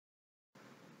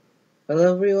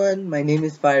Hello everyone, my name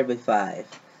is Fyreboy5,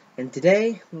 and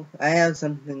today I have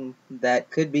something that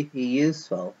could be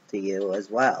useful to you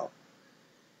as well.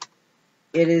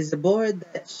 It is a board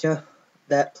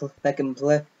that can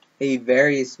play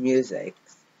various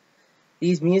musics.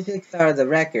 These musics are the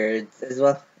records as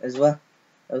well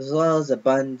as a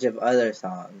bunch of other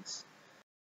songs.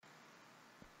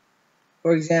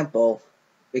 For example,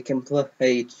 we can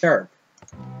play Chirp.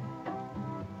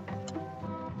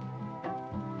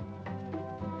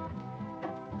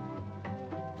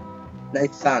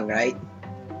 Nice song, right?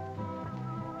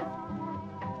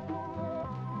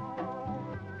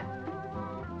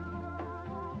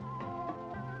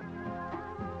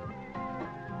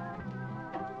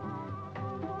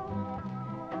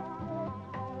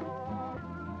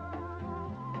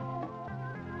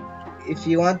 If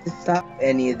you want to stop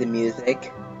any of the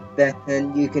music,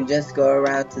 then you can just go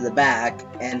around to the back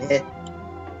and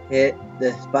hit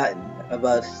this button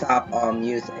above Stop All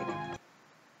Music.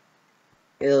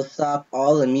 It'll stop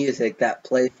all the music that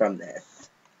plays from this.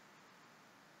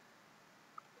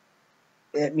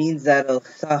 It means that it'll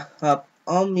stop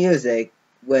all music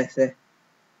within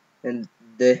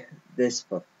this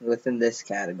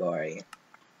category.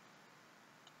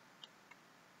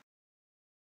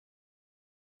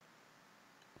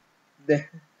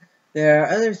 There are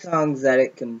other songs that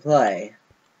it can play.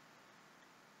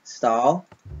 Stall.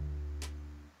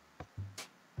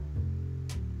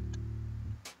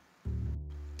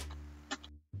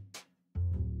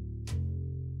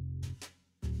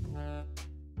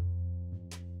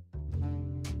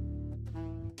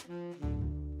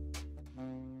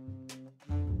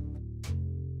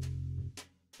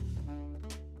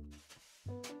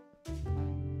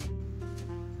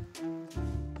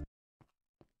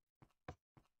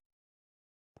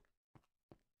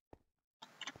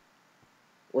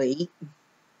 Wait.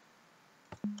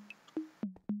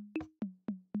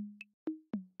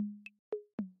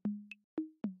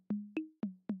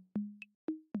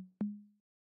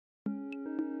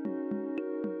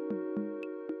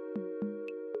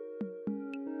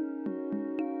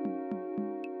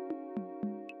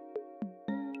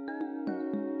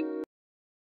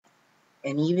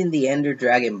 And even the Ender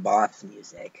Dragon boss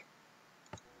music.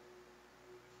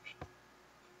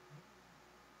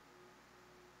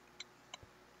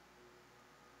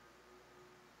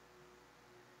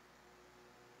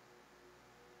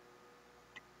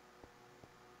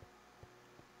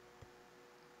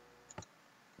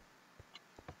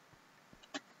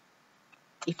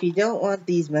 If you don't want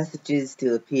these messages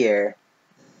to appear,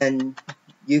 then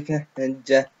you can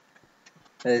just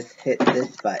hit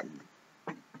this button.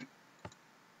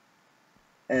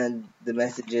 And the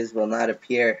messages will not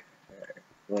appear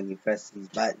when you press these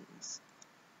buttons.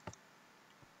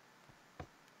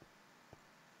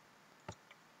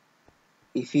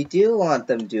 If you do want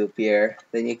them to appear,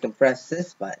 then you can press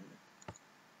this button.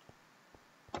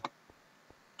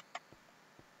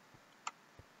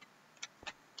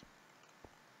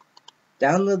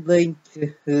 Download link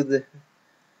to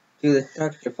the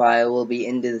structure file will be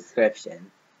in the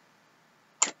description.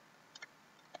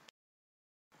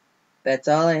 That's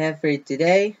all I have for you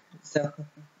today,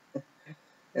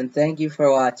 and thank you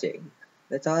for watching.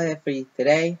 That's all I have for you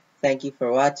today. Thank you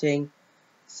for watching.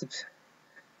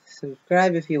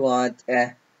 Subscribe if you want,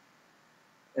 and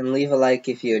leave a like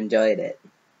if you enjoyed it.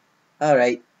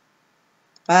 Alright,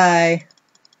 bye!